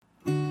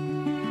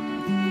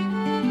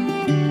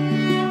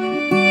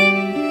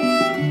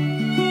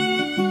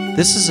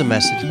This is a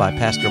message by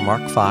Pastor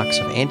Mark Fox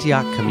of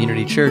Antioch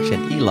Community Church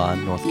in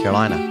Elon, North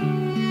Carolina.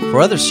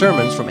 For other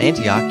sermons from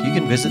Antioch, you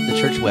can visit the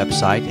church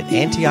website at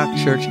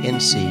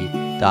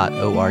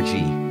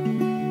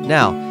antiochchurchnc.org.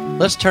 Now,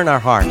 let's turn our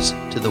hearts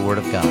to the Word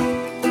of God.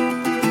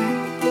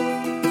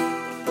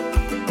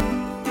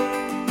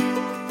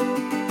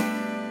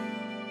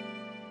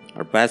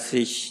 Our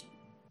passage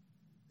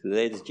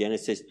today is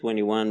Genesis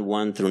 21,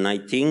 1 through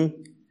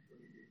 19.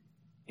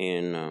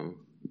 And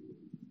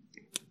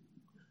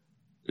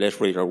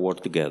let's read our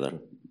word together.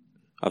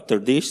 After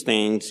these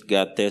things,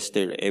 God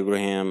tested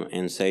Abraham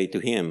and said to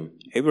him,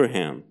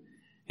 Abraham.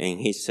 And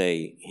he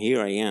said, Here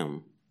I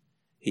am.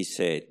 He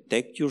said,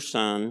 Take your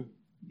son,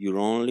 your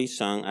only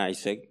son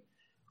Isaac,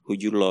 who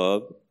you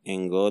love,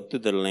 and go to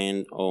the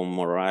land of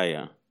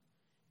Moriah,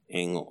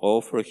 and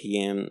offer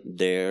him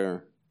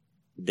there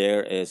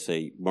as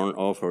a burnt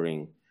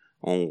offering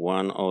on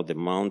one of the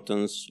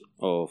mountains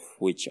of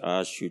which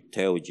I should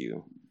tell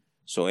you.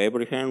 So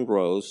Abraham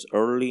rose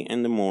early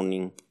in the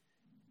morning,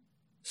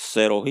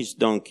 saddled his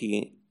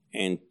donkey,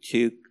 and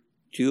took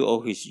two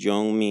of his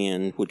young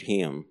men with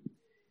him,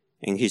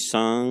 and his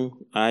son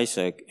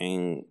Isaac,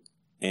 and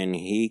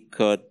he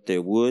cut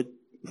the wood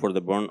for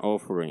the burnt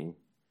offering,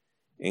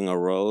 and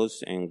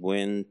arose and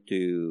went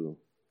to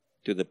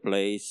the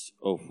place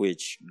of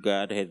which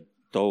God had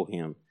told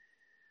him.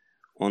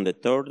 On the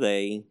third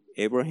day,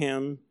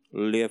 Abraham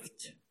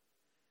lifted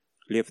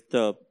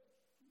up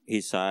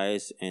his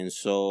eyes and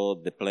saw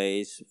the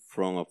place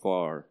from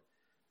afar.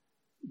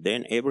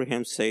 Then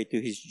Abraham said to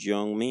his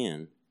young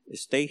men,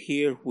 Stay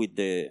here with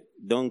the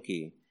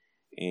donkey,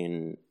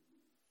 and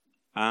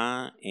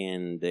I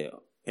and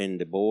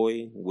the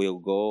boy will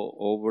go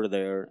over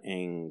there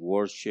and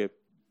worship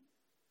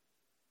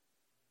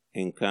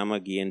and come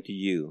again to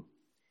you.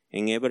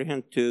 And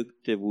Abraham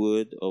took the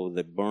wood of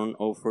the burnt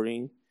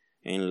offering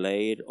and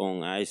laid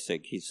on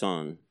Isaac his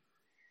son.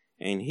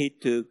 And he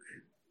took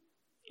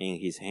in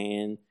his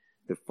hand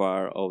the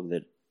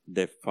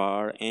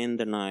fire and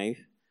the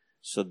knife.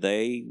 So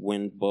they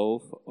went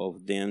both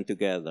of them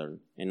together.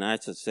 And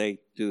Isaac said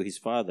to his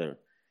father,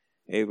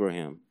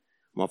 Abraham,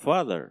 My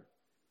father.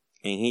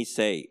 And he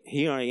said,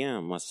 Here I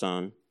am, my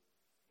son.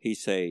 He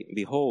said,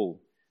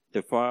 Behold,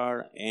 the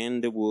fire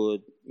and the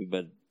wood,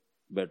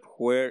 but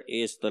where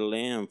is the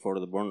lamb for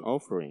the burnt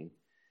offering?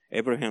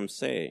 Abraham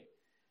said,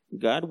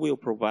 God will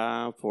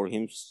provide for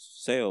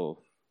himself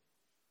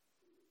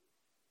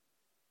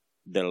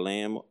the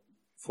lamb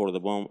for the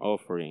burnt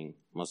offering,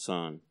 my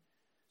son.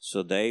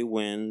 So they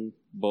went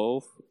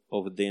both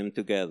of them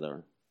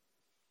together.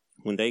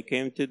 When they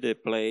came to the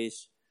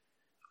place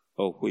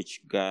of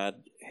which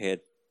God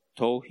had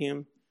told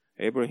him,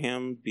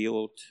 Abraham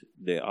built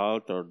the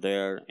altar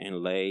there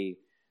and laid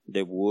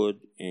the wood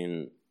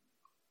in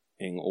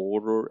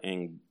order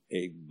and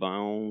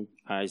bound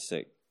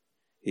Isaac,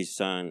 his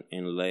son,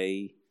 and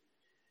laid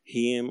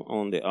him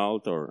on the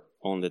altar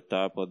on the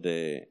top of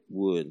the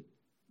wood.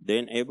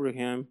 Then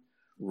Abraham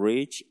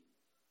reached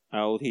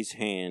out his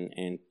hand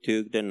and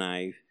took the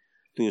knife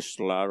to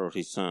slaughter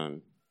his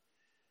son.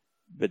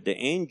 But the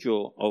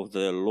angel of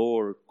the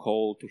Lord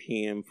called to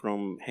him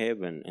from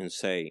heaven and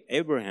said,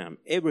 Abraham,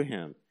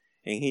 Abraham.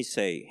 And he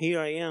said, Here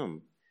I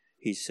am.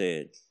 He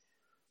said,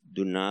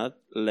 Do not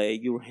lay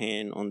your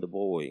hand on the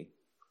boy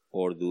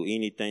or do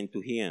anything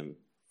to him,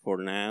 for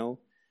now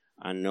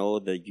I know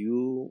that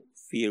you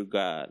fear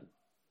God,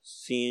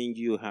 seeing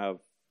you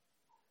have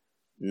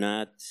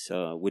not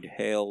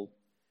withheld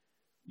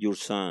your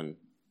son,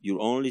 your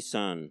only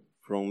son,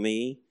 from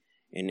me.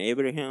 And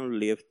Abraham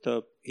lifted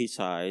up his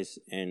eyes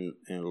and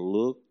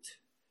looked,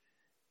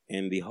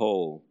 and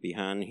behold,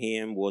 behind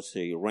him was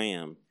a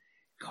ram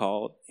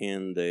caught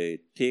in the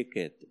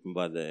thicket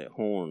by the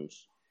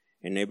horns.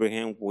 And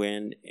Abraham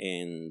went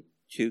and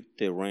took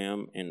the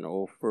ram and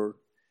offered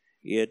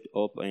it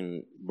up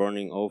in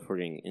burning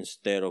offering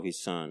instead of his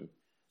son.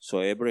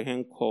 So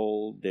Abraham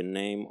called the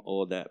name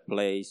of that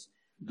place,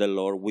 The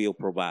Lord Will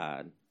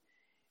Provide.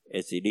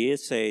 As it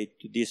is said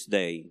to this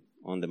day,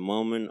 on the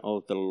moment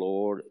of the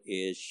Lord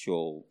it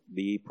shall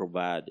be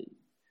provided.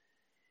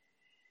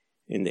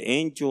 And the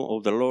angel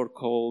of the Lord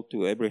called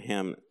to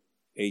Abraham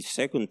a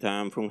second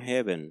time from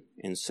heaven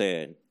and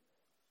said,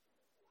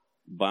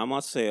 By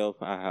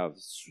myself I have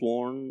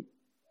sworn,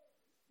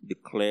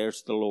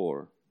 declares the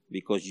Lord,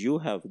 because you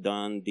have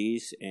done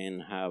this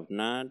and have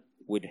not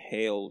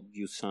withheld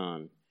your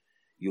son,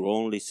 your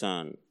only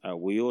son. I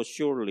will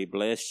surely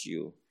bless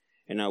you,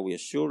 and I will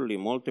surely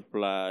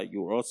multiply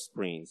your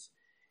offspring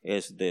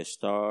as the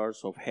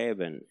stars of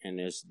heaven and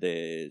as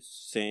the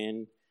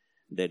sand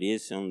that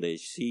is on the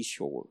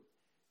seashore.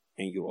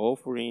 And your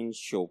offering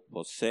shall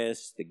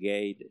possess the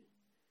gate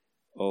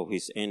of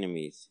his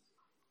enemies.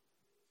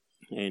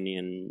 And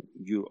in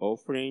your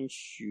offering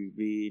shall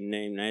be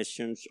named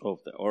nations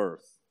of the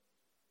earth.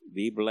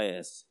 Be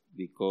blessed,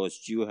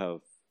 because you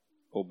have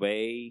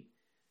obeyed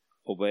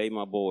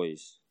my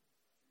voice.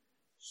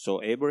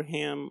 So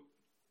Abraham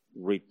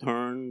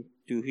returned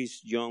to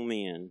his young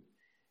men,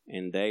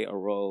 and they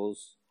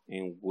arose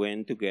and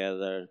went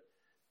together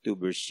to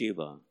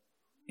Beersheba.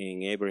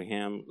 and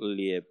Abraham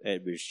lived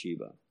at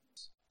Beersheba.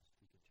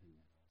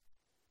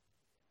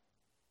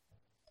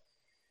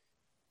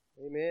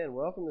 Amen.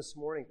 Welcome this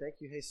morning. Thank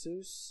you,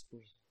 Jesus, for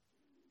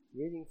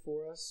reading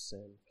for us,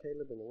 and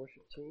Caleb and the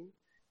worship team.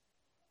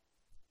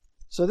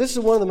 So this is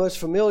one of the most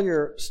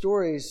familiar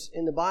stories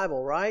in the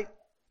Bible, right?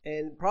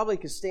 And probably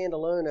could stand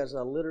alone as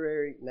a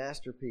literary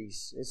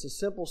masterpiece. It's a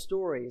simple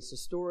story. It's a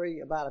story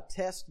about a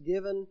test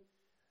given,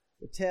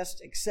 the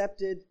test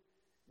accepted,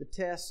 the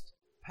test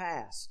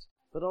passed.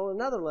 But on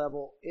another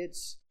level,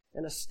 it's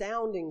an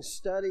astounding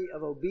study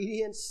of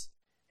obedience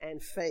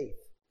and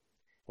faith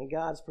and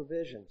God's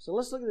provision. So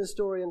let's look at this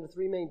story under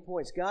three main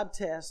points. God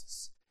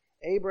tests,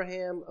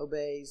 Abraham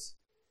obeys,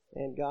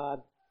 and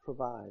God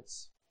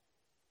provides.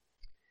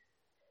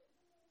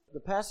 The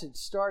passage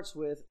starts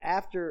with,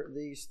 after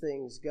these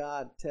things,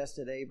 God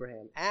tested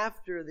Abraham.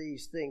 After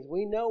these things.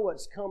 We know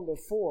what's come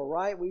before,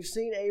 right? We've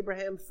seen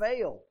Abraham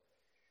fail.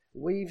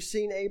 We've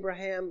seen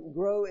Abraham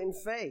grow in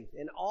faith.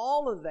 And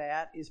all of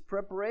that is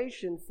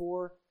preparation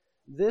for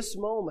this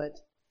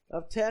moment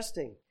of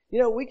testing. You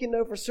know, we can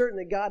know for certain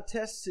that God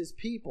tests His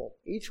people,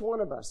 each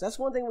one of us. That's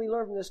one thing we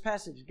learn from this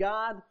passage.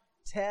 God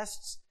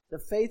tests the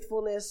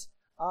faithfulness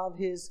of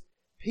His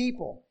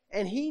people.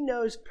 And He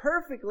knows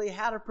perfectly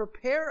how to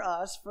prepare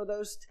us for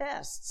those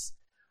tests,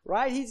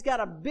 right? He's got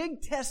a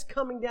big test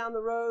coming down the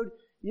road.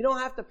 You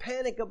don't have to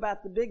panic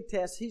about the big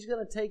test. He's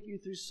going to take you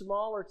through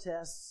smaller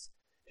tests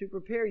to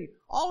prepare you.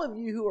 All of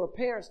you who are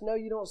parents know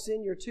you don't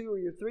send your 2 or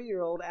your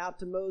 3-year-old out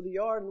to mow the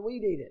yard and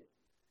weed eat it,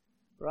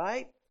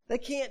 right? They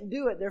can't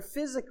do it. They're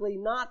physically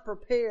not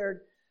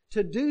prepared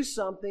to do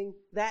something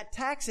that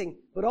taxing.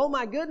 But oh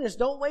my goodness,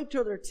 don't wait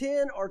till they're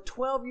 10 or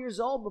 12 years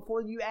old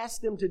before you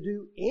ask them to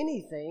do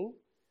anything,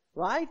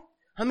 right?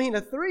 I mean,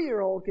 a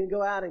 3-year-old can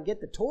go out and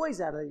get the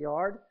toys out of the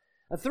yard.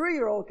 A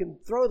 3-year-old can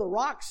throw the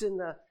rocks in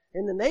the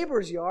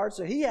neighbor's yard,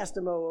 so he has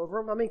to mow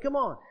over them. I mean, come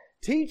on.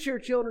 Teach your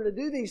children to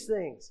do these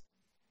things.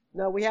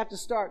 No, we have to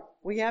start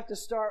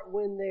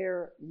when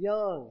they're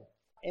young.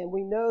 And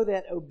we know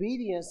that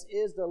obedience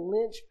is the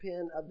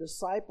linchpin of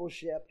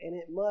discipleship, and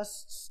it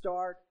must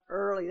start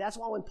early. That's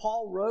why when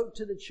Paul wrote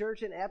to the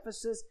church in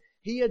Ephesus,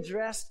 he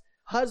addressed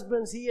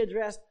husbands, he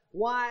addressed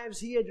wives,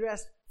 he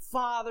addressed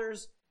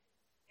fathers,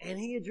 and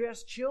he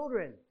addressed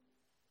children.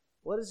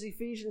 What does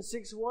Ephesians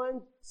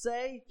 6:1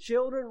 say?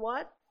 Children,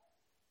 what?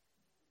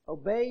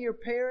 Obey your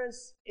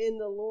parents in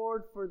the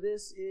Lord, for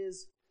this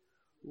is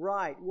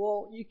right.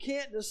 Well, you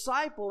can't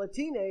disciple a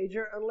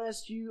teenager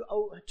unless you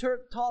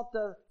taught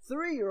the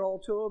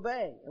 3-year-old to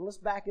obey. And let's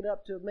back it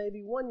up to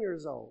maybe 1 year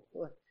old.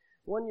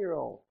 1 year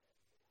old.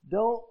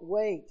 Don't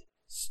wait.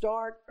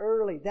 Start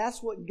early.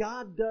 That's what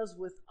God does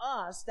with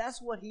us.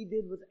 That's what He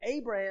did with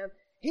Abraham.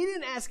 He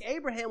didn't ask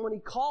Abraham when He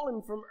called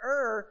him from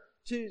Ur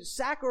to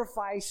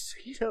sacrifice,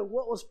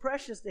 what was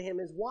precious to him,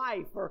 his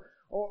wife or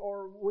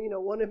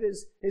one of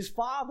his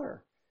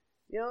father.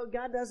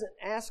 God doesn't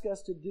ask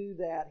us to do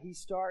that. He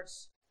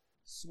starts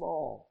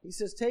small. He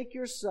says, take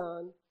your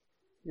son,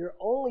 your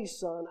only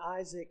son,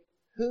 Isaac,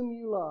 whom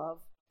you love,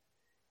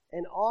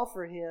 and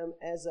offer him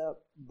as a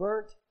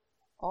burnt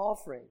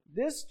offering.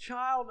 This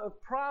child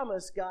of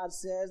promise, God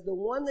says, the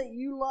one that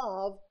you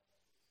love,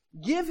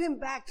 give him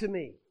back to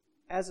me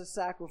as a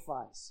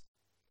sacrifice.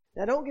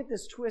 Now, don't get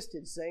this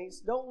twisted,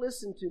 saints. Don't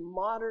listen to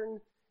modern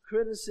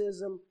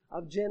criticism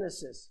of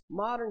Genesis.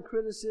 Modern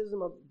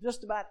criticism of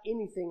just about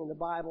anything in the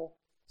Bible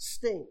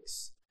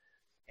stinks.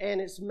 And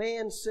it's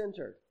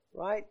man-centered,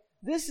 right?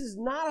 This is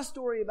not a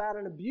story about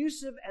an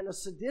abusive and a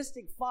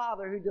sadistic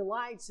father who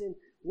delights in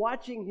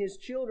watching his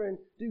children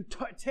do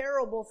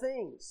terrible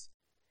things.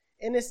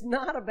 And it's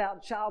not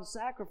about child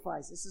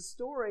sacrifice. It's a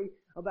story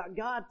about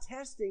God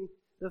testing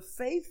the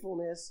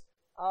faithfulness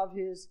of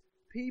His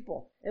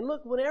people. And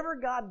look, whenever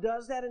God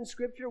does that in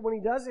Scripture, when He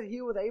does it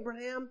here with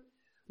Abraham,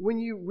 when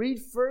you read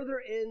further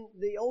in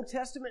the Old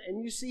Testament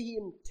and you see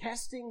Him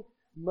testing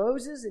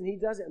Moses, and He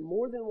does it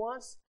more than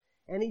once,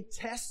 and He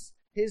tests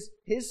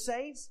his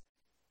saints,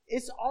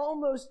 it's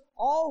almost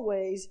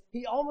always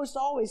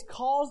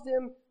calls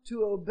them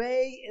to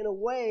obey in a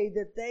way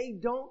that they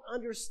don't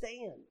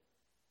understand.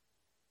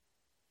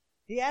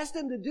 He asked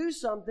them to do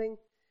something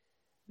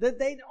that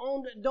they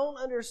don't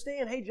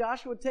understand. Hey,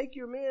 Joshua, take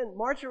your men,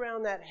 march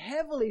around that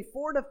heavily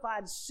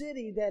fortified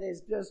city that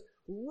is just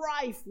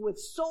rife with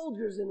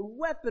soldiers and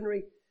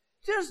weaponry.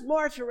 Just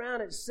march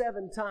around it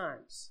 7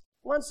 times.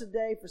 Once a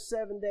day for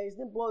 7 days,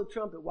 then blow the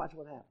trumpet, watch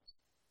what happens.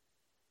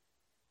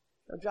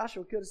 Now,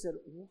 Joshua could have said,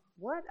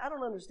 what? I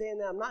don't understand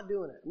that. I'm not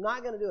doing it. I'm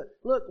not going to do it.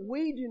 Look,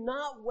 we do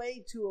not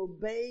wait to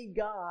obey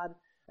God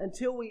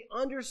until we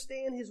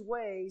understand His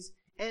ways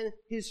and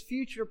His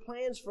future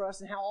plans for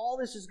us and how all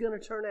this is going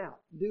to turn out,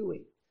 do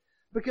we?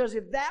 Because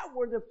if that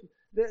were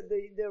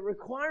the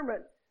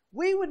requirement,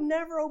 we would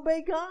never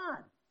obey God.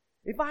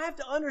 If I have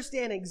to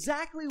understand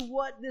exactly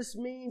what this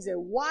means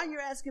and why you're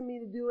asking me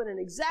to do it and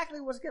exactly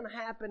what's going to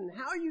happen and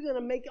how are you going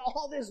to make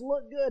all this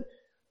look good,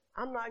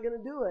 I'm not going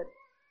to do it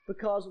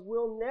because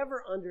we'll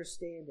never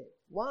understand it.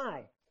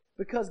 Why?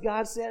 Because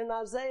God said in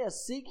Isaiah,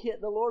 seek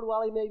the Lord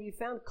while He may be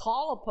found,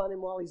 call upon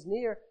Him while He's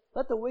near.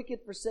 Let the wicked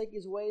forsake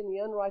his way, and the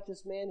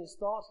unrighteous man his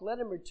thoughts. Let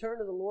him return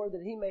to the Lord,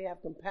 that he may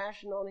have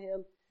compassion on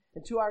him,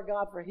 and to our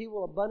God, for he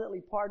will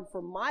abundantly pardon.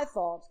 For my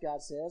thoughts,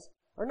 God says,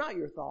 are not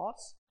your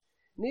thoughts,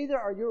 neither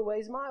are your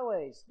ways my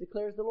ways,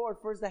 declares the Lord.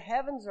 For as the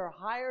heavens are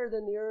higher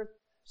than the earth,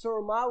 so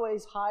are my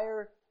ways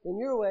higher than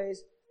your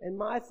ways, and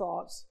my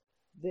thoughts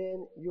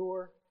than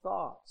your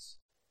thoughts.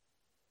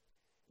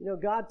 You know,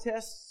 God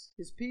tests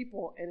His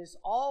people, and it's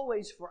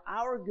always for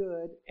our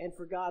good and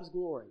for God's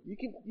glory.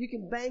 You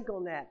can bank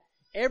on that.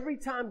 Every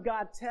time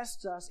God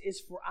tests us,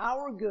 it's for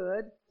our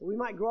good, that we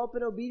might grow up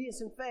in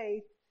obedience and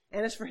faith,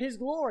 and it's for His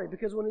glory,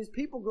 because when His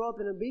people grow up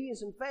in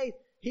obedience and faith,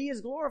 He is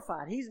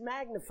glorified. He's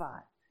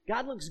magnified.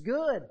 God looks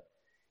good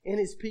in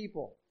His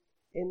people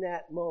in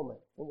that moment.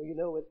 And we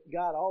know that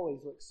God always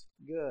looks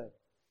good.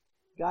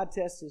 God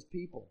tests His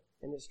people,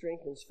 and it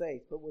strengthens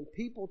faith. But when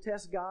people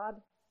test God,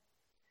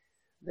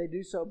 they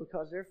do so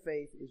because their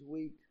faith is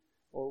weak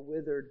or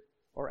withered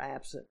or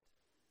absent.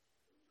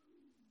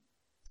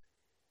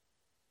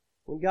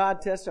 When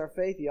God tests our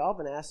faith, He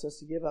often asks us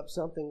to give up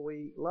something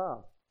we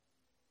love,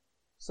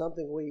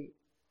 something we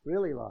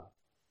really love.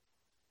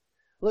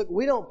 Look,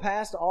 we don't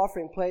pass the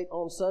offering plate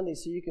on Sunday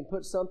so you can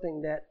put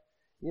something that,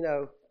 you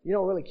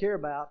don't really care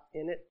about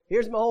in it.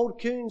 Here's my old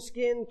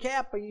coonskin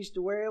cap I used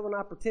to wear when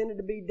I pretended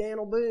to be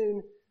Daniel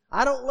Boone.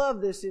 I don't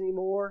love this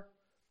anymore.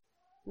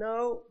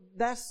 No,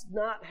 that's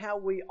not how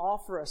we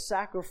offer a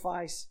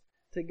sacrifice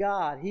to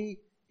God. He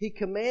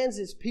commands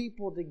His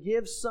people to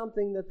give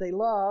something that they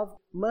love,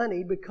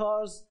 money,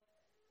 because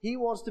He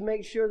wants to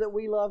make sure that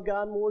we love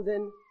God more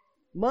than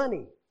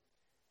money.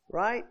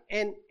 Right?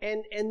 And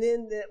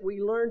then that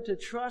we learn to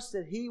trust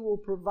that He will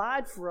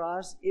provide for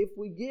us if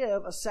we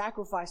give a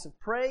sacrifice of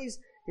praise,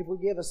 if we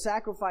give a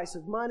sacrifice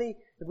of money,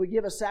 if we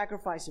give a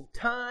sacrifice of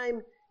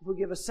time, if we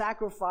give a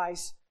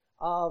sacrifice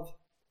of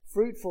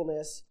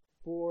fruitfulness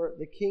for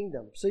the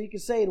kingdom. So you can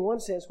say, in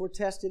one sense, we're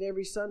tested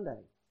every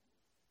Sunday.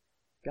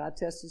 God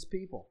tests His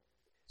people.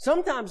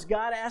 Sometimes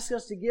God asks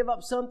us to give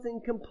up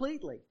something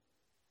completely.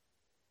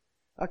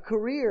 A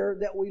career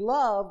that we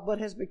love but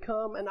has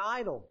become an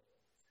idol.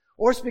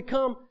 Or it's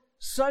become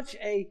such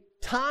a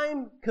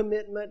time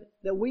commitment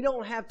that we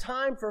don't have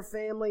time for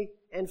family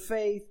and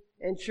faith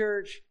and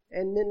church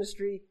and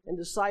ministry and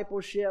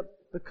discipleship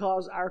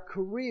because our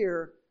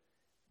career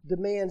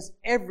demands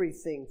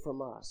everything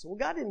from us. Well,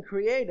 God didn't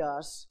create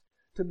us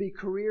to be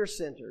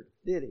career-centered,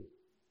 did He?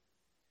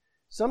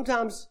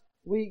 Sometimes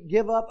we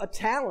give up a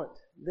talent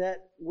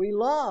that we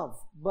love,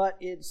 but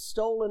it's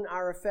stolen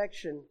our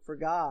affection for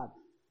God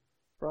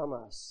from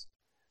us.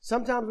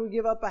 Sometimes we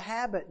give up a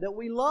habit that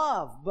we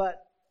love,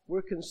 but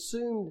we're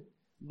consumed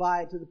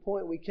by it to the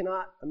point we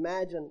cannot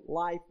imagine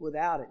life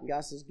without it. And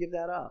God says, give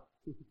that up.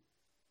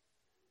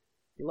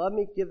 You love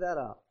me? Give that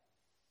up.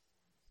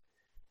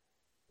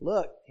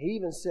 Look, He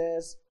even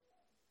says,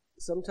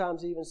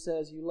 sometimes He even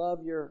says, you love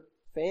your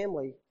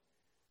family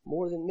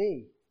more than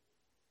me.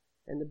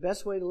 And the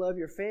best way to love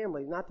your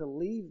family,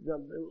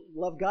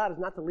 love God is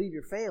not to leave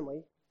your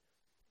family,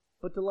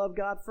 but to love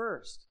God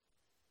first.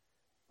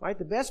 Right?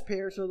 The best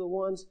parents are the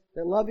ones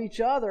that love each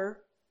other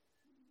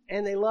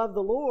and they love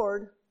the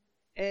Lord,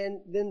 and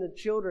then the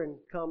children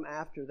come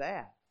after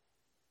that.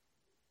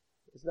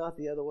 It's not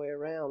the other way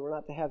around. We're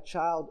not to have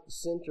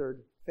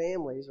child-centered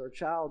families or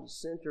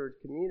child-centered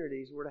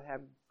communities. We're to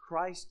have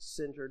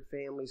Christ-centered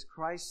families,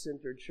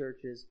 Christ-centered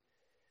churches,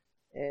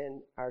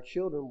 and our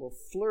children will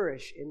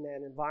flourish in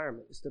that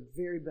environment. It's the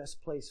very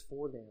best place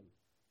for them.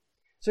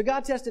 So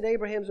God tested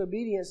Abraham's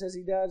obedience as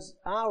He does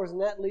ours,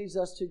 and that leads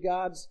us to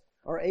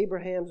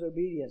Abraham's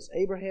obedience.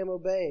 Abraham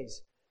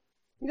obeys.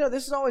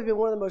 This has always been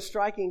one of the most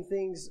striking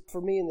things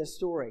for me in this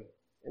story.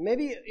 And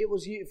maybe it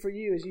was for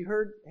you as you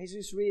heard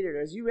Jesus read it,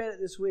 or as you read it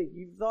this week,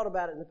 you've thought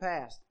about it in the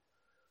past.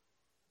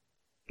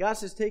 God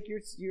says, take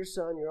your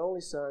son, your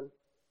only son,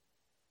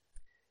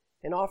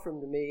 and offer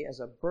him to me as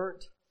a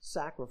burnt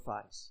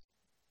sacrifice.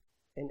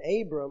 And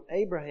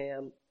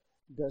Abraham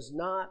does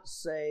not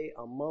say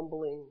a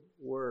mumbling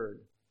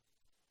word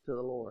to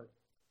the Lord.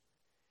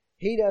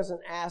 He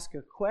doesn't ask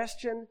a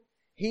question.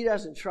 He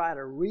doesn't try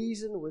to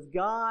reason with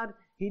God.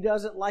 He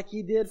doesn't, like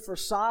he did for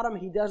Sodom,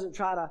 he doesn't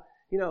try to,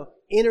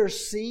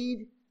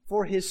 intercede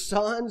for his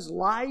son's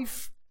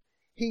life.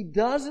 He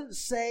doesn't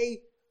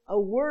say a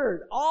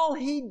word. All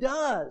he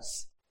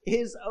does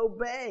is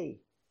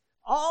obey.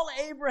 All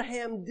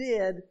Abraham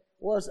did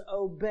was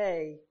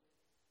obey.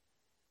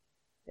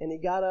 And he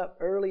got up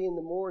early in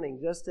the morning,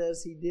 just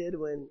as he did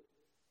when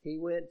he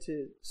went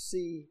to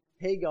see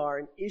Hagar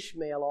and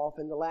Ishmael off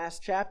in the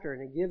last chapter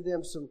and to give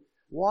them some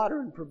water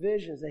and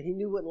provisions that he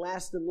knew wouldn't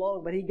last them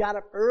long. But he got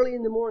up early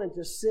in the morning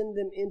to send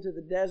them into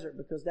the desert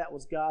because that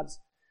was God's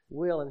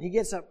will. And he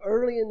gets up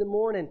early in the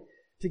morning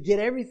to get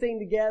everything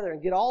together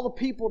and get all the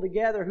people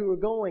together who are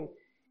going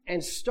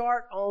and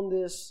start on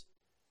this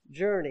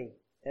journey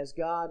as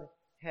God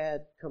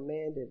had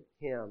commanded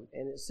him.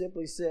 And it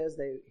simply says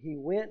that he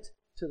went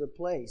to the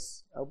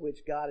place of which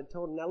God had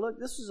told him. Now look,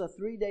 this was a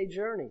 3-day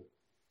journey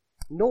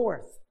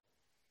north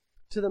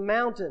to the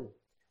mountain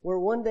where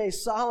one day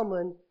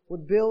Solomon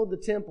would build the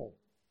temple.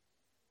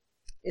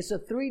 It's a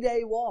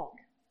 3-day walk.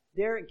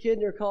 Derek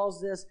Kidner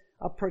calls this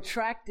a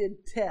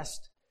protracted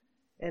test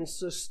and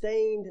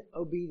sustained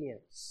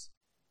obedience.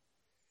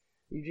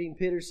 Eugene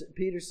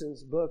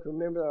Peterson's book,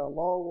 Remember A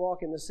Long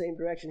Walk in the Same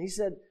Direction, he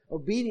said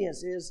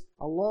obedience is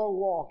a long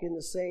walk in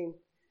the same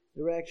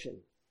direction.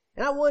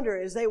 And I wonder,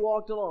 as they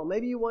walked along,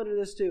 maybe you wonder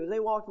this too, as they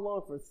walked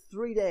along for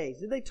 3 days,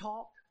 did they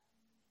talk?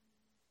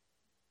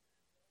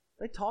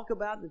 They talk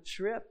about the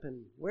trip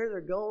and where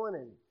they're going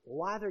and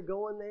why they're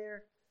going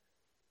there.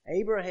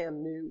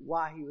 Abraham knew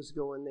why he was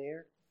going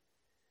there.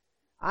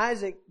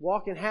 Isaac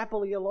walking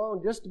happily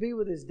along just to be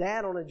with his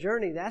dad on a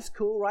journey. That's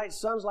cool, right?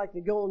 Sons like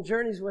to go on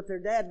journeys with their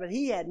dad, but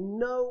he had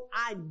no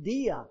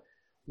idea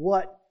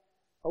what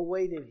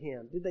awaited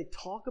him. Did they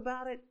talk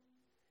about it?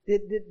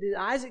 Did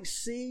Isaac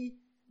see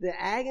the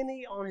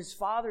agony on his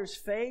father's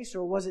face,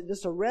 or was it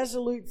just a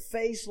resolute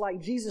face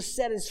like Jesus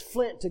set his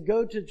flint to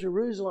go to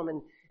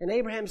Jerusalem and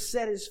Abraham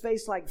set his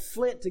face like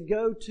flint to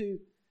go to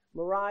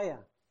Moriah,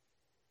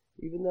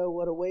 even though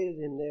what awaited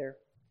him there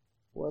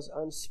was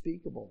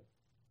unspeakable?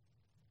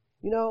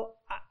 You know,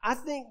 I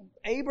think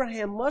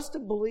Abraham must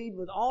have believed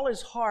with all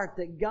his heart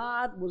that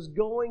God was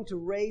going to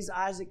raise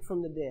Isaac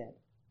from the dead.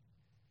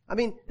 I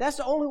mean, that's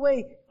the only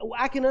way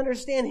I can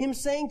understand him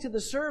saying to the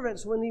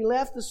servants when he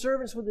left the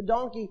servants with the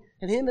donkey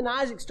and him and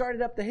Isaac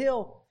started up the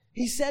hill,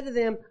 he said to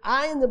them,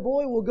 I and the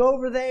boy will go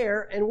over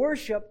there and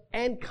worship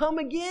and come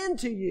again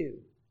to you.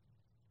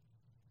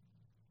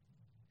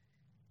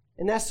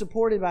 And that's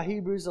supported by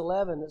Hebrews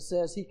 11 that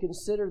says he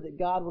considered that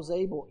God was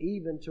able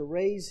even to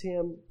raise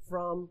him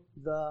from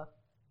the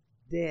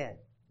dead.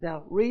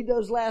 Now, read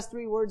those last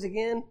 3 words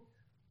again.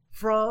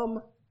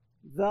 From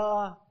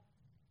the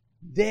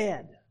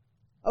dead.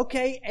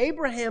 Okay,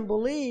 Abraham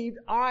believed,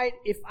 all right,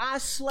 if I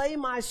slay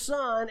my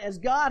son as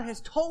God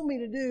has told me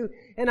to do,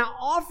 and I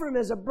offer him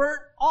as a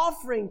burnt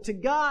offering to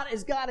God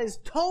as God has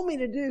told me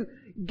to do,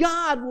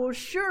 God will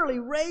surely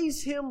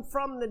raise him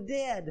from the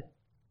dead.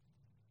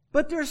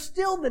 But there's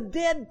still the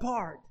dead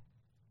part.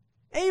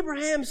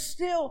 Abraham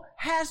still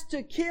has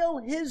to kill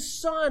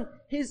his son,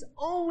 his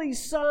only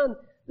son,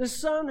 the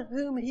son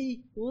whom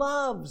he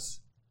loves.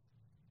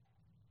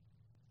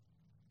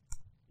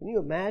 Can you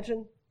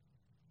imagine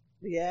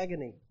the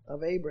agony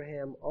of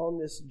Abraham on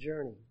this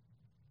journey?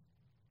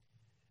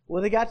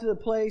 Well, they got to the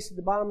place at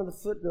the bottom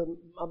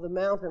of the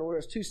mountain where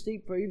it's too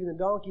steep for even the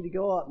donkey to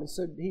go up. And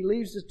so he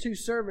leaves the 2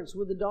 servants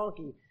with the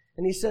donkey.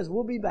 And he says,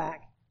 we'll be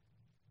back.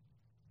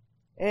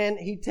 And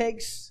he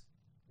takes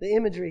the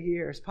imagery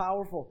here. It's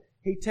powerful.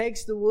 He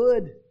takes the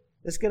wood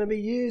that's going to be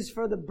used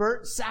for the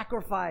burnt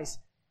sacrifice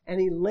and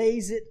he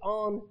lays it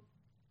on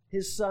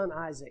his son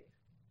Isaac.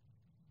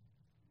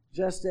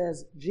 Just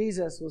as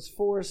Jesus was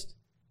forced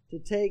to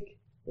take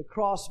the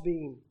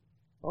crossbeam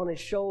on his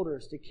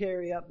shoulders to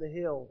carry up the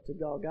hill to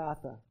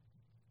Golgotha.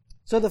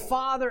 So the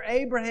father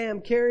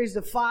Abraham carries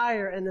the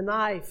fire and the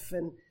knife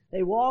and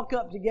they walk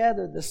up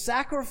together, the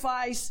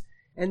sacrifice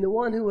and the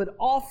one who would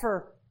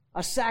offer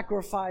a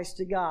sacrifice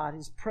to God,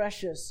 his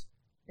precious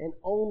and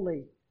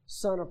only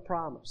son of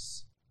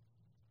promise.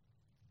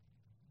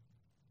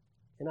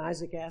 And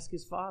Isaac asked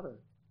his father,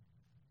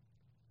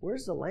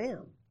 where's the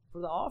lamb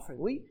for the offering?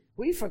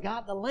 We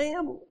forgot the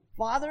lamb,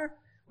 Father.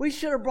 We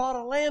should have brought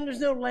a lamb. There's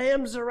no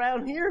lambs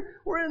around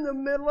here. We're in the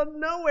middle of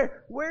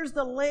nowhere. Where's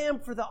the lamb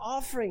for the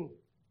offering?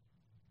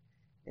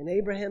 And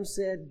Abraham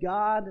said,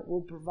 God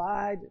will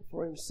provide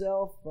for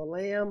himself the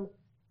lamb,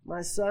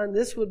 my son.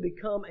 This would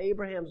become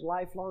Abraham's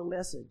lifelong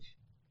message.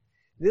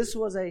 This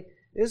was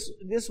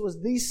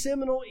the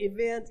seminal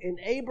event in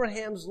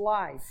Abraham's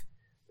life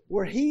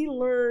where he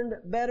learned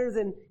better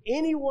than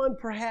anyone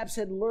perhaps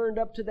had learned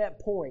up to that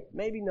point,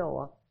 maybe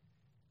Noah,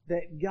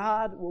 that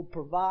God will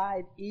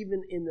provide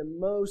even in the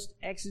most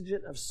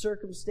exigent of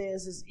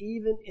circumstances,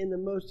 even in the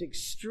most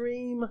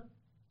extreme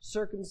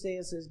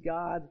circumstances,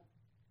 God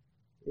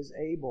is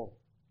able.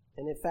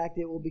 And in fact,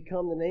 it will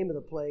become the name of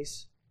the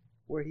place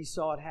where he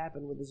saw it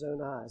happen with his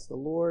own eyes. The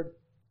Lord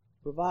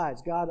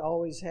provides. God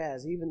always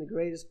has, even the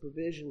greatest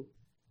provision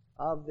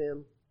of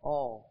them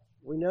all.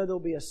 We know there'll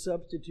be a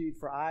substitute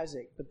for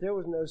Isaac, but there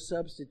was no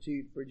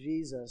substitute for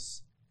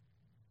Jesus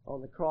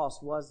on the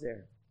cross, was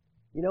there?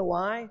 You know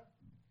why?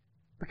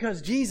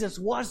 Because Jesus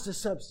was the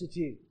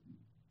substitute,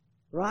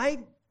 right?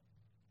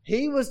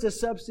 He was the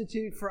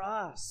substitute for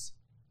us.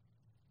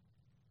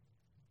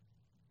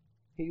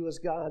 He was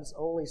God's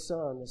only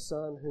son, the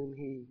son whom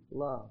he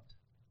loved.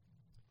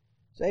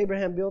 So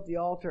Abraham built the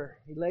altar,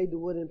 he laid the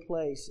wood in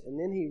place, and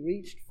then he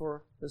reached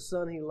for the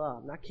son he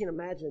loved. And I can't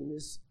imagine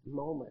this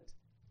moment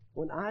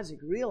when Isaac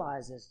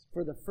realizes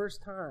for the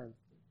first time,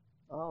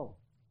 oh,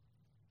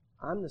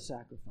 I'm the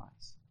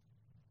sacrifice.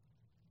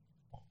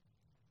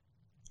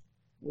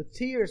 With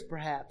tears,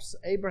 perhaps,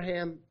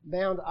 Abraham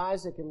bound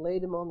Isaac and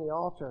laid him on the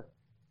altar.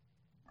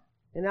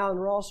 And Alan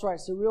Ross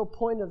writes, the real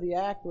point of the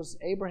act was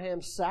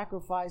Abraham's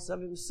sacrifice of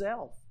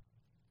himself.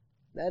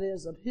 That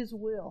is, of his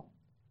will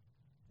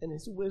and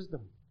his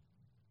wisdom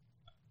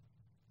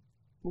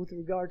with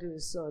regard to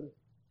his son,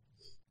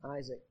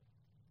 Isaac.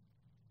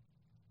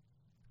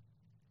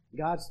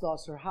 God's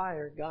thoughts are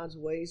higher. God's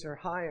ways are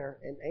higher.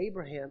 And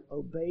Abraham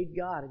obeyed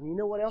God. And you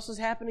know what else is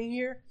happening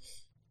here?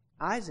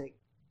 Isaac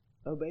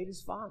obeyed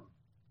his father.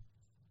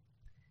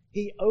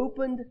 He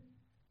opened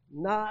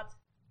not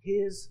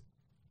his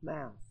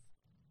mouth.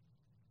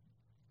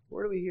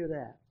 Where do we hear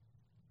that?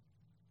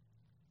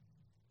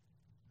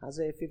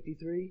 Isaiah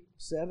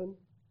 53:7.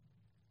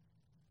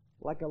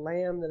 Like a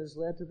lamb that is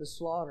led to the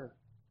slaughter,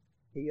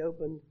 he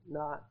opened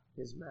not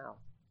his mouth.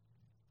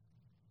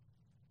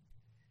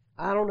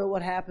 I don't know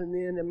what happened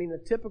then. I mean, a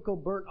typical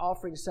burnt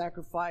offering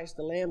sacrifice,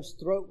 the lamb's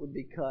throat would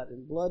be cut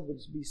and blood would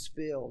be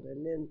spilled,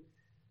 and then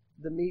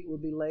the meat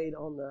would be laid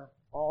on the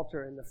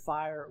altar and the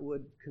fire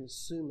would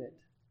consume it.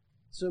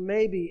 So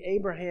maybe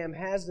Abraham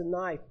has the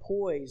knife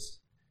poised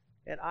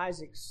at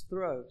Isaac's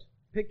throat.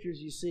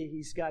 Pictures you see,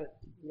 he's got it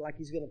like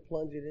he's going to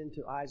plunge it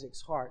into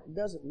Isaac's heart. It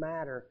doesn't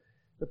matter.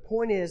 The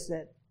point is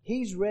that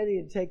he's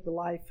ready to take the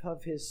life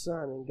of his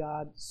son, and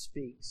God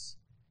speaks.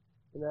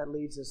 And that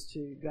leads us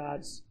to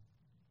God's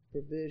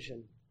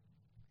provision.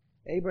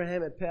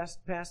 Abraham had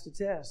passed the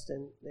test,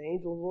 and the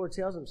angel of the Lord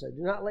tells him so.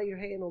 Do not lay your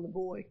hand on the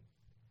boy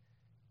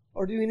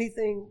or do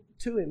anything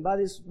to him. By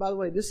the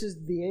way, this is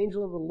the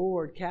angel of the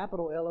Lord,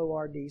 capital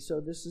Lord.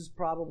 So this is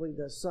probably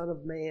the Son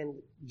of Man,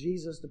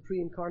 Jesus, the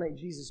pre-incarnate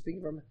Jesus,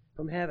 speaking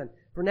from heaven.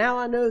 For now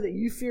I know that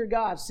you fear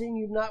God, seeing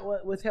you've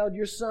not withheld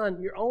your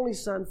son, your only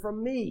son,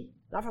 from me.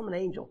 Not from an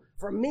angel,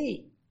 from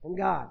me, from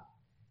God.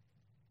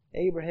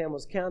 Abraham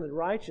was counted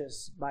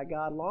righteous by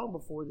God long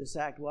before this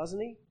act,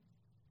 wasn't he?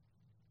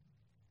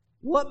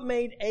 What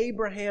made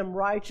Abraham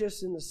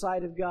righteous in the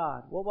sight of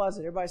God? What was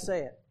it? Everybody say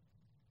it.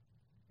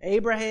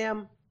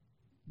 Abraham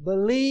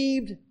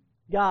believed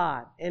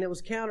God, and it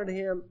was counted to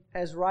him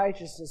as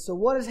righteousness. So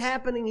what is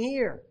happening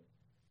here?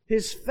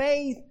 His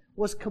faith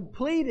was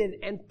completed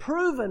and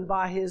proven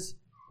by his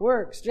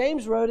works.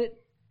 James wrote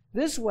it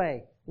this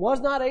way.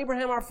 Was not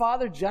Abraham our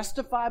father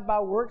justified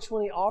by works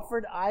when he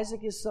offered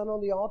Isaac his son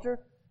on the altar?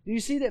 Do you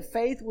see that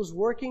faith was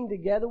working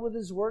together with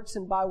his works,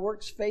 and by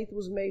works faith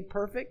was made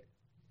perfect?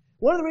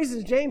 One of the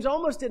reasons James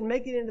almost didn't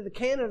make it into the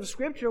canon of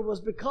Scripture was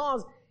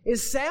because it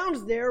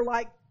sounds there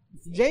like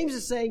James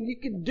is saying you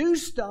can do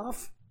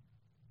stuff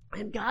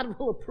and God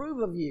will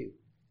approve of you.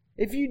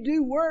 If you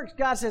do works,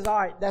 God says, all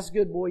right, that's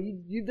good, boy.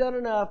 You've done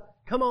enough.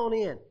 Come on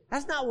in.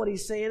 That's not what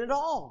he's saying at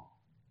all.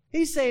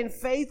 He's saying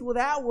faith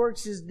without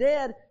works is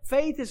dead.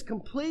 Faith is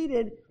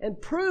completed and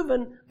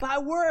proven by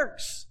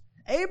works.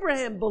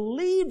 Abraham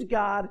believed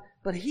God,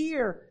 but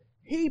here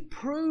he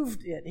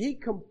proved it. He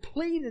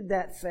completed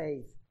that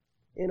faith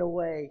in a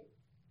way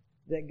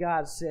that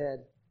God said,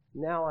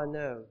 now I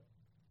know,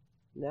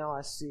 now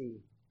I see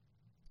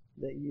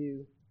that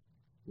you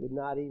would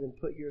not even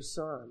put your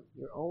son,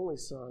 your only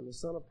son, the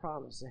son of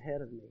promise, ahead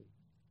of me.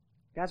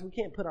 Guys, we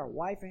can't put our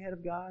wife ahead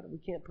of God. We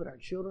can't put our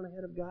children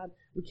ahead of God.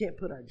 We can't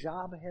put our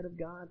job ahead of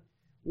God.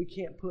 We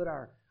can't put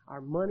our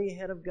money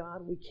ahead of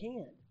God. We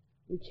can't.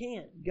 We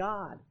can't.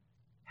 God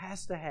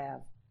has to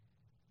have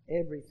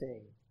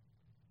everything.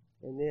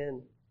 And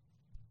then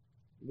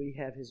we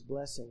have His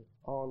blessing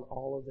on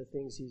all of the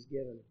things He's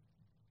given.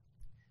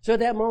 So at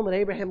that moment,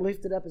 Abraham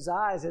lifted up his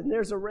eyes, and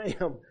there's a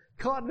ram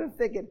caught in the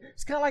thicket.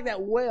 It's kind of like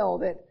that well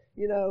that,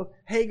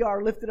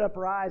 Hagar lifted up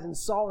her eyes and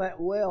saw that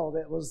well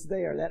that was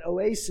there, that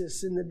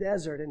oasis in the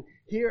desert. And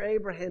here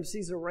Abraham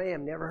sees a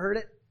ram. Never heard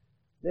it,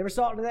 never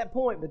saw it to that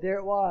point, but there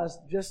it was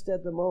just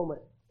at the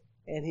moment.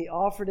 And he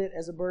offered it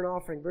as a burnt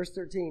offering, verse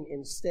 13,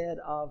 instead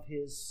of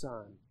his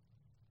son.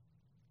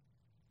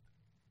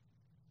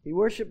 He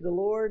worshiped the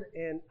Lord,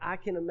 and I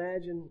can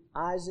imagine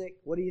Isaac,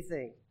 what do you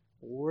think?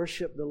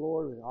 Worship the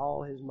Lord with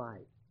all his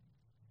might.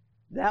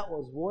 That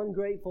was one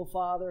grateful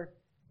father,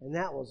 and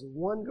that was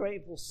one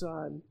grateful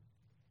son.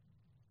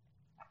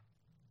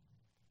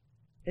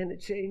 And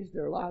it changed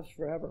their lives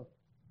forever.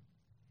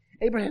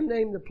 Abraham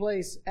named the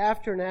place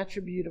after an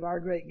attribute of our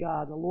great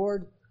God. The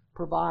Lord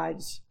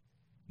provides.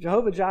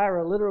 Jehovah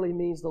Jireh literally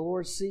means the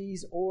Lord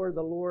sees or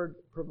the Lord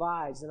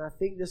provides. And I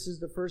think this is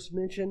the first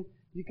mention.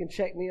 You can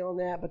check me on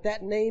that. But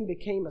that name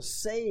became a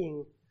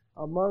saying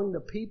among the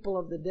people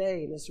of the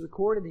day, and it's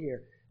recorded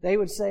here. They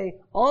would say,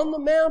 on the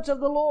mount of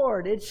the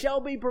Lord it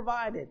shall be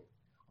provided.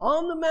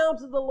 On the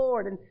mount of the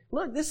Lord. And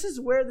look, this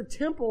is where the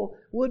temple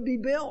would be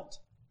built.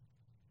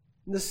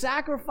 And the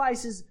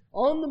sacrifices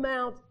on the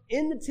mount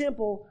in the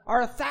temple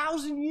are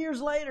 1,000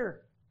 years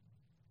later.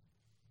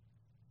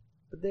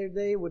 But their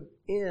day would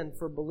end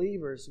for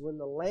believers when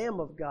the Lamb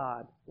of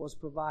God was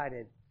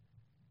provided.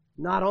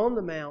 Not on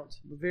the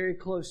mount, but very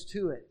close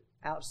to it,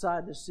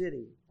 outside the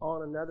city,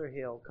 on another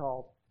hill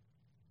called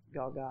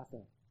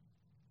Golgotha.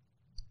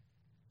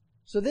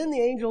 So then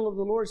the angel of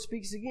the Lord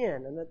speaks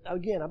again. And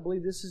again, I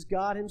believe this is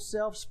God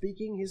Himself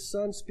speaking, His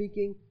Son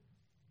speaking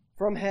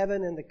from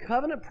heaven. And the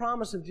covenant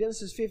promise of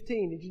Genesis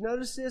 15, did you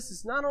notice this?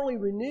 It's not only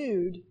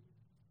renewed.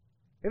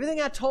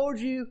 Everything I told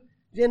you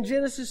in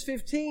Genesis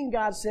 15,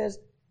 God says,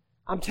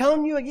 I'm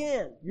telling you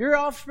again, your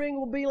offspring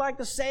will be like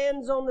the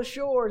sands on the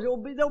shores.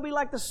 They'll be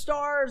like the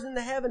stars in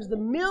the heavens. The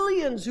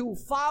millions who will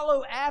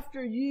follow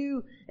after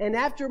you and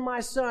after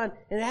my Son.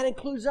 And that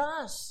includes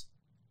us,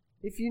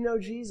 if you know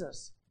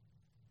Jesus.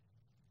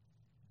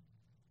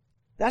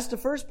 That's the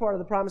first part of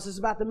the promise. It's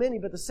about the many,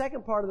 but the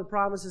second part of the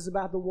promise is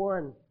about the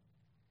one.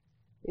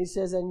 He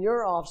says, and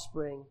your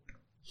offspring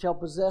shall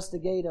possess the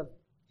gate of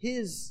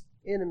his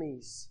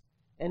enemies.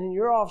 And in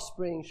your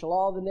offspring shall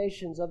all the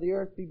nations of the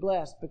earth be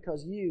blessed,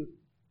 because you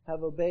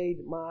have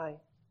obeyed my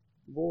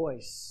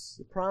voice.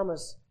 The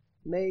promise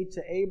made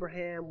to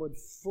Abraham would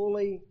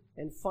fully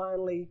and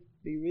finally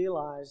be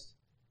realized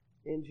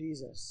in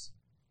Jesus.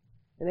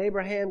 And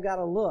Abraham got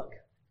a look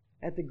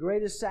at the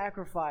greatest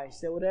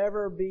sacrifice that would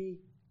ever be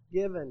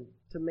given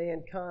to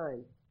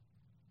mankind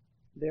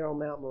there on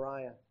Mount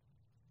Moriah.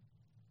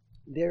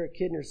 Derek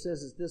Kidner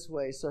says it this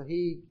way: so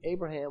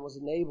Abraham, was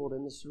enabled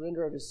in the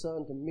surrender of his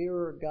son to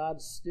mirror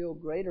God's still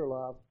greater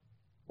love,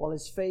 while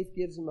his faith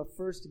gives him a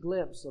first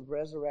glimpse of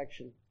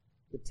resurrection.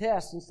 The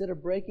test, instead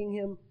of breaking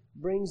him,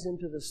 brings him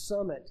to the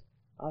summit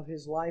of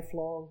his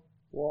lifelong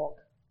walk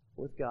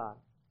with God.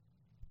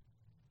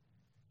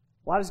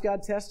 Why does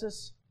God test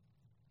us?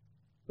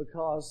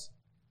 Because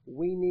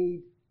we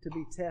need to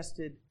be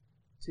tested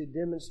to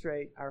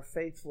demonstrate our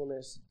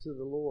faithfulness to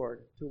the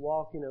Lord, to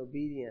walk in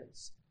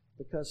obedience,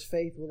 because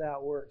faith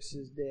without works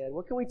is dead.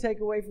 What can we take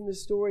away from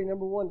this story?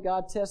 Number one,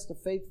 God tests the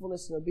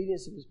faithfulness and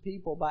obedience of His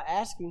people by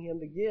asking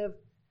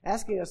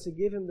us to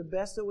give Him the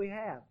best that we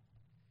have.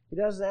 He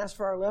doesn't ask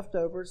for our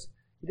leftovers.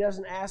 He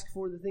doesn't ask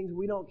for the things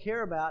we don't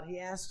care about. He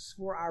asks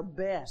for our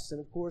best.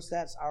 And of course,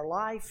 that's our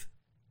life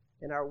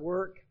and our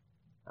work,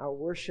 our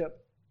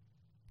worship,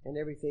 and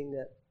everything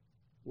that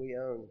we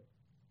own.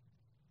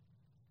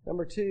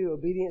 Number two,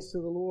 obedience to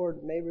the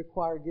Lord may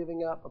require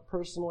giving up a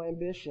personal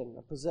ambition,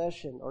 a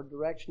possession, or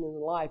direction in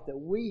life that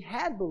we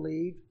had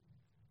believed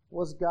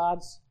was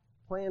God's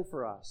plan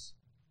for us.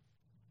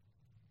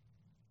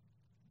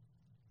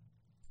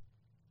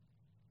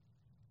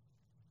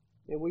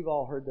 And we've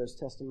all heard those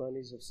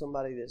testimonies of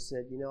somebody that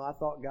said, I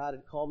thought God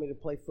had called me to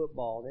play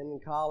football. And then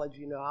in college,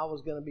 I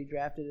was going to be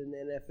drafted in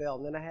the NFL.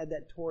 And then I had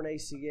that torn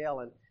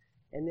ACL.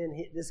 And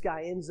then this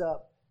guy ends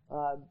up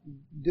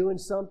doing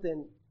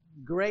something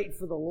great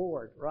for the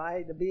Lord,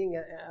 right? Being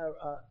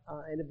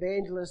an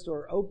evangelist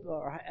or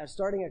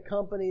starting a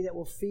company that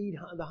will feed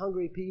the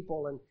hungry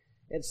people, and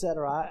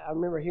etc. I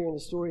remember hearing the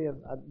story of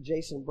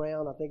Jason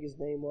Brown, I think his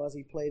name was.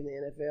 He played in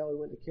the NFL. He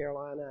went to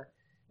Carolina.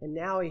 And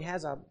now he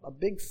has a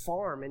big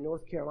farm in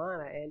North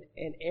Carolina,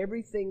 and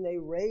everything they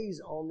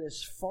raise on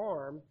this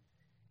farm,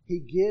 he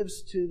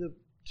gives to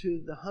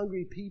the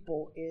hungry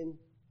people in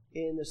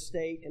the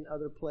state and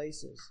other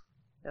places.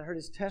 And I heard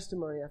his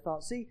testimony. I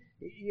thought, see,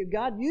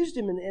 God used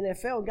him in the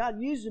NFL. God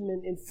used him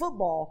in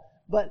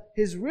football, but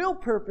his real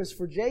purpose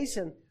for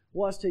Jason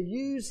was to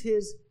use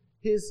his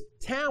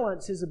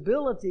talents, his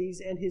abilities,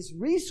 and his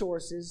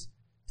resources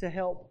to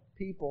help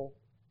people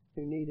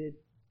who needed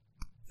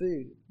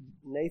food.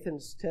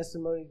 Nathan's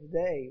testimony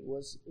today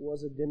was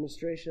a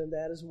demonstration of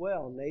that as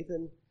well.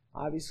 Nathan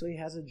obviously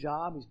has a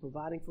job. He's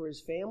providing for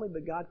his family,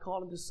 but God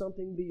called him to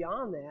something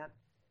beyond that,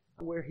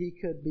 where he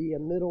could be a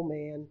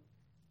middleman,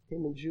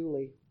 him and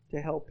Julie,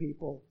 to help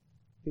people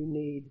who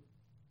need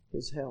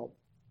his help.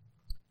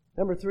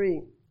 Number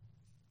three,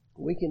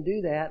 we can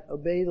do that,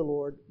 obey the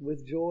Lord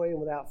with joy and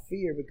without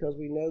fear, because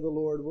we know the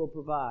Lord will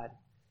provide.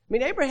 I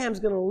mean, Abraham's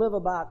going to live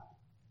about,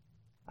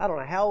 I don't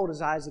know, how old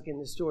is Isaac in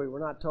this story? We're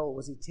not told.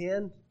 Was he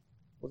 10?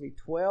 Was he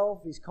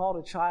 12? He's called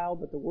a child,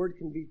 but the word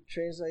can be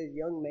translated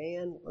young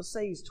man. Let's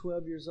say he's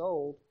 12 years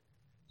old.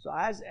 So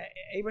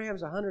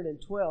Abraham's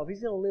 112.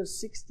 He's going to live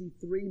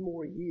 63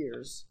 more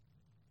years.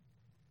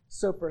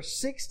 So for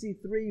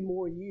 63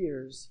 more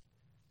years,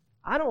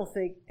 I don't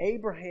think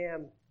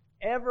Abraham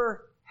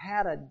ever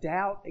had a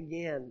doubt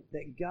again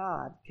that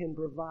God can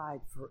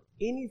provide for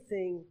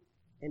anything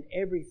and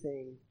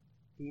everything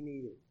he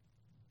needed.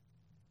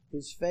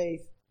 His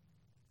faith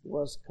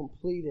was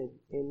completed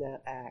in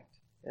that act.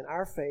 And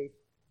our faith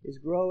is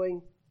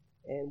growing,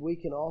 and we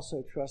can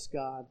also trust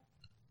God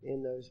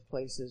in those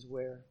places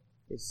where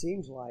it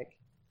seems like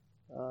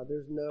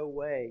there's no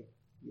way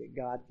that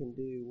God can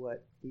do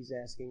what He's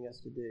asking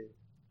us to do.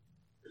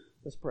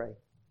 Let's pray.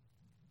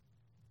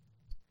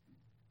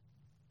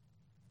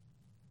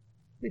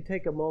 Let me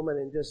take a moment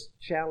and just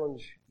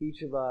challenge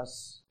each of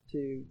us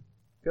to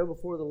go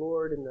before the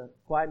Lord in the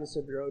quietness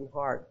of your own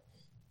heart.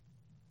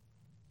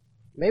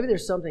 Maybe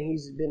there's something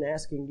He's been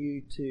asking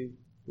you to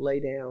lay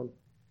down,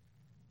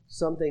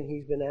 something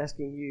He's been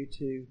asking you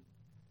to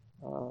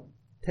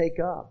take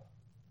up,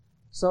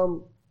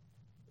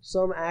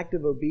 some act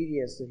of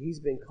obedience that He's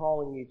been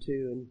calling you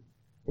to,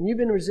 and you've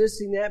been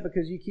resisting that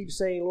because you keep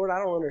saying, Lord, I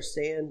don't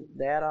understand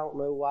that. I don't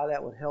know why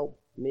that would help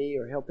me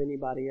or help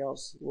anybody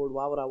else. Lord,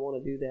 why would I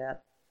want to do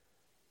that?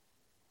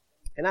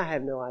 And I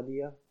have no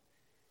idea.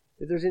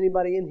 If there's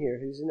anybody in here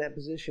who's in that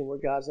position where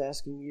God's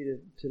asking you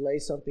to lay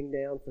something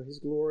down for His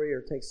glory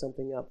or take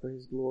something up for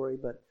His glory,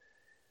 but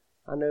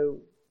I know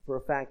for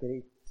a fact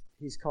that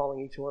He's calling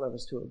each one of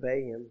us to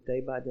obey Him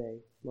day by day,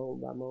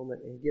 moment by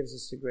moment, and He gives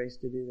us the grace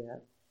to do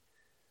that.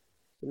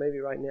 So maybe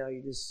right now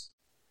you just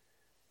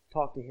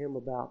talk to Him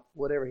about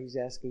whatever He's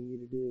asking you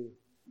to do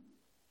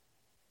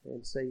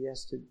and say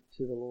yes to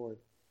the Lord.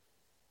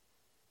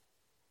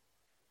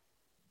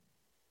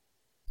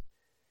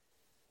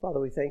 Father,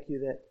 we thank you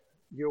that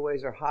your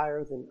ways are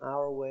higher than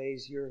our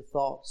ways. Your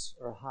thoughts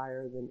are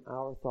higher than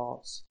our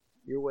thoughts.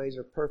 Your ways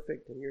are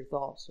perfect, and your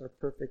thoughts are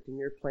perfect, and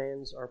your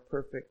plans are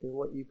perfect, and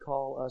what you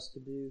call us to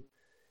do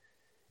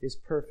is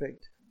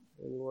perfect.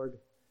 And Lord,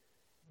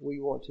 we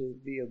want to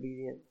be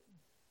obedient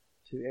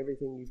to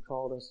everything you've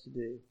called us to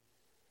do.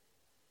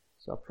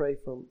 So I pray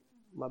for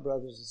my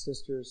brothers and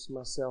sisters,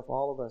 myself,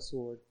 all of us,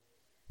 Lord,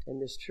 in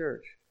this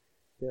church,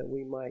 that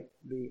we might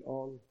be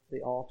on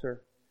the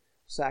altar,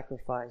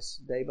 sacrifice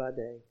day by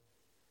day,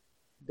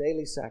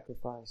 daily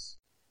sacrifice,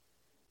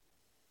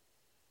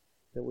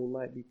 that we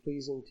might be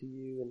pleasing to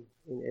you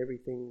in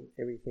everything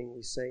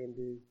we say and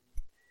do,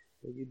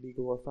 that you'd be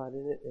glorified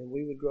in it, and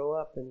we would grow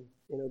up in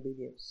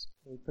obedience.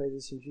 We pray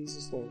this in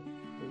Jesus' name.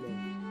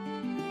 Amen.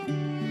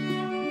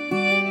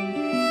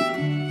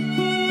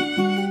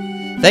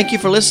 Thank you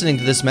for listening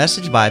to this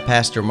message by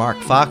Pastor Mark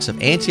Fox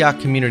of Antioch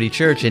Community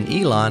Church in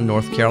Elon,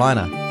 North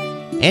Carolina.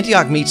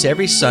 Antioch meets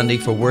every Sunday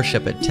for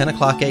worship at 10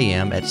 o'clock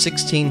a.m. at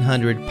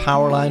 1600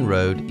 Powerline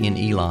Road in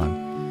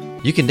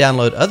Elon. You can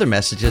download other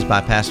messages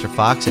by Pastor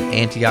Fox at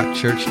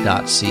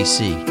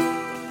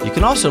antiochchurch.cc. You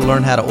can also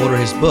learn how to order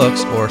his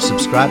books or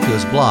subscribe to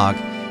his blog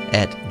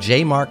at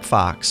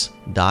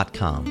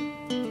jmarkfox.com.